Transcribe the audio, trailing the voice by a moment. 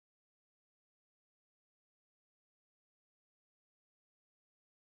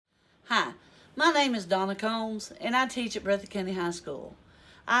Hi, my name is Donna Combs, and I teach at Breathitt County High School.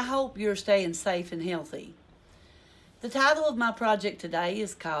 I hope you're staying safe and healthy. The title of my project today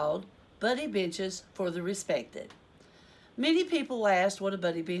is called Buddy Benches for the Respected. Many people asked what a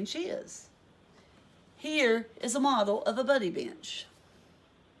buddy bench is. Here is a model of a buddy bench.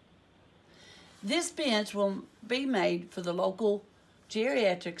 This bench will be made for the local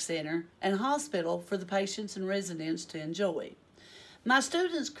geriatric center and hospital for the patients and residents to enjoy. My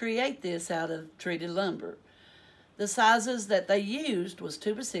students create this out of treated lumber. The sizes that they used was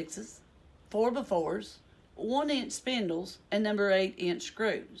 2x6s, 4x4s, 1-inch spindles, and number 8-inch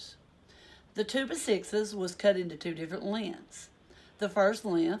screws. The 2x6s was cut into two different lengths. The first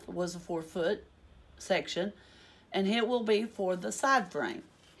length was a 4-foot section, and it will be for the side frame,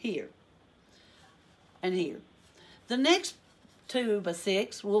 here and here. The next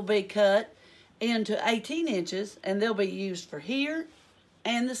 2x6 will be cut into 18 inches, and they'll be used for here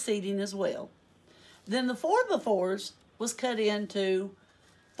and the seating as well. Then the 4x4s was cut into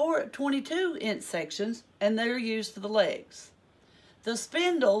 22-inch sections, and they're used for the legs. The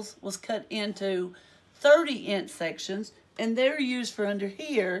spindles was cut into 30-inch sections, and they're used for under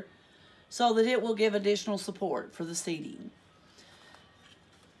here so that it will give additional support for the seating.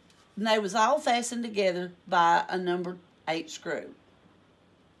 And they was all fastened together by a number 8 screw.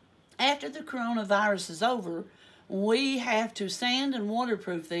 After the coronavirus is over, we have to sand and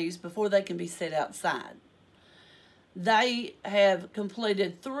waterproof these before they can be set outside. They have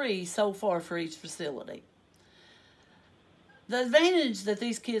completed 3 so far for each facility. The advantage that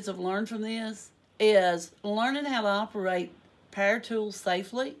these kids have learned from this is learning how to operate power tools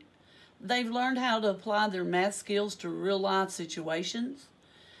safely. They've learned how to apply their math skills to real-life situations.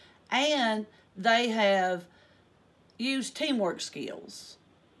 And they have used teamwork skills.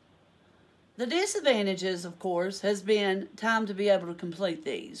 The disadvantages, of course, has been time to be able to complete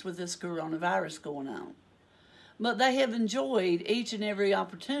these with this coronavirus going on. But they have enjoyed each and every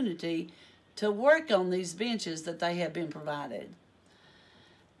opportunity to work on these benches that they have been provided.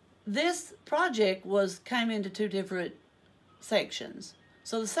 This project came into 2 different sections.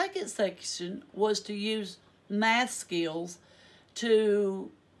 So the second section was to use math skills to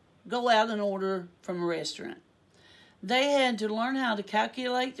go out and order from a restaurant. They had to learn how to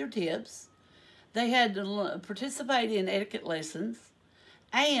calculate their tips. They had to participate in etiquette lessons,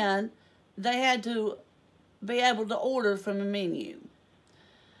 and they had to be able to order from a menu.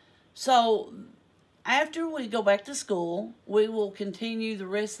 So after we go back to school, we will continue the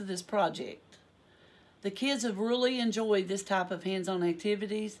rest of this project. The kids have really enjoyed this type of hands-on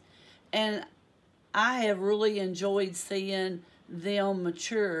activities, and I have really enjoyed seeing them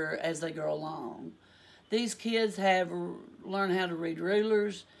mature as they go along. These kids have learned how to read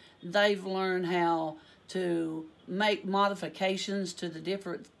rulers. They've learned how to make modifications to the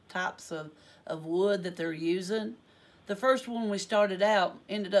different types of wood that they're using. The first one we started out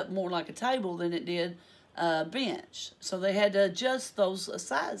ended up more like a table than it did a bench. So they had to adjust those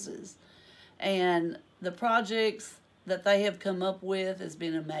sizes. And the projects that they have come up with has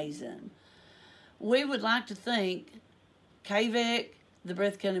been amazing. We would like to thank KVEC, the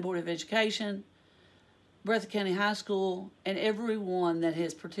Breathitt County Board of Education, Breathitt County High School, and everyone that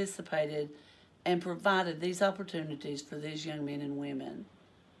has participated and provided these opportunities for these young men and women.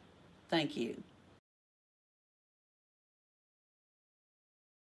 Thank you.